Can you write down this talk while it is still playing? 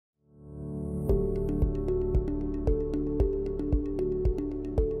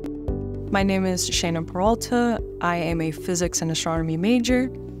My name is Sheina Peralta. I am a Physics and Astronomy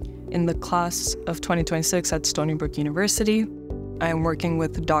major in the class of 2026 at Stony Brook University. I am working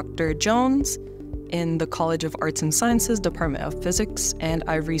with Dr. Jones in the College of Arts and Sciences, Department of Physics, and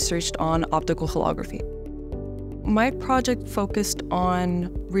I researched on optical holography. My project focused on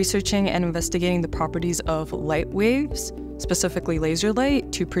researching and investigating the properties of light waves, specifically laser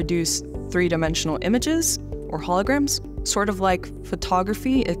light, to produce three-dimensional images or holograms, sort of like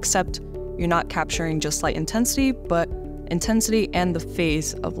photography, except you're not capturing just light intensity, but intensity and the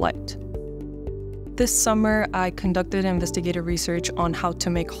phase of light. This summer, I conducted investigative research on how to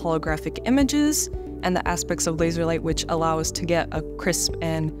make holographic images and the aspects of laser light which allow us to get a crisp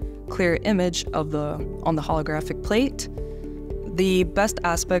and clear image on the holographic plate. The best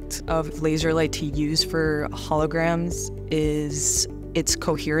aspect of laser light to use for holograms is its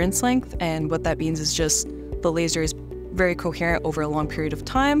coherence length, and what that means is just the laser is very coherent over a long period of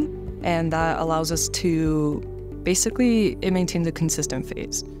time, and that allows us to basically, it maintains a consistent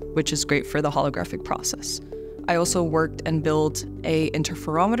phase, which is great for the holographic process. I also worked and built an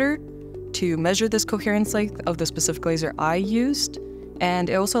interferometer to measure this coherence length of the specific laser I used, and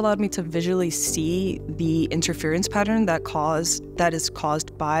it also allowed me to visually see the interference pattern that is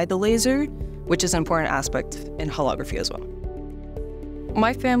caused by the laser, which is an important aspect in holography as well.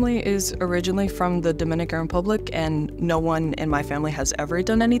 My family is originally from the Dominican Republic, and no one in my family has ever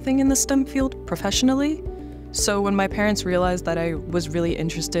done anything in the STEM field professionally. So when my parents realized that I was really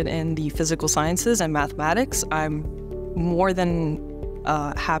interested in the physical sciences and mathematics, I'm more than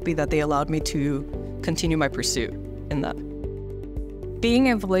happy that they allowed me to continue my pursuit in that. Being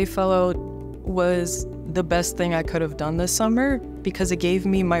a Velay Fellow was the best thing I could have done this summer because it gave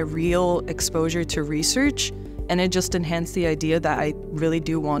me my real exposure to research, and it just enhanced the idea that I really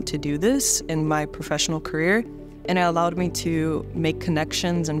do want to do this in my professional career, and it allowed me to make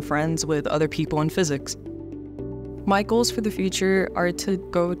connections and friends with other people in physics. My goals for the future are to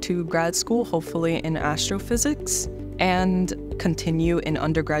go to grad school, hopefully in astrophysics, and continue in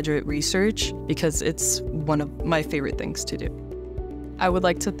undergraduate research because it's one of my favorite things to do. I would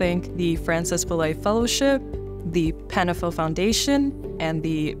like to thank the Francis Velay Fellowship, the PANAFL Foundation, and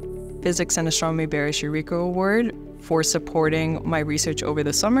the Physics and Astronomy Barrish Eureka Award for supporting my research over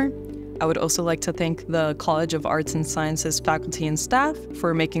the summer. I would also like to thank the College of Arts and Sciences faculty and staff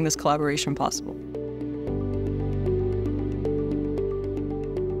for making this collaboration possible.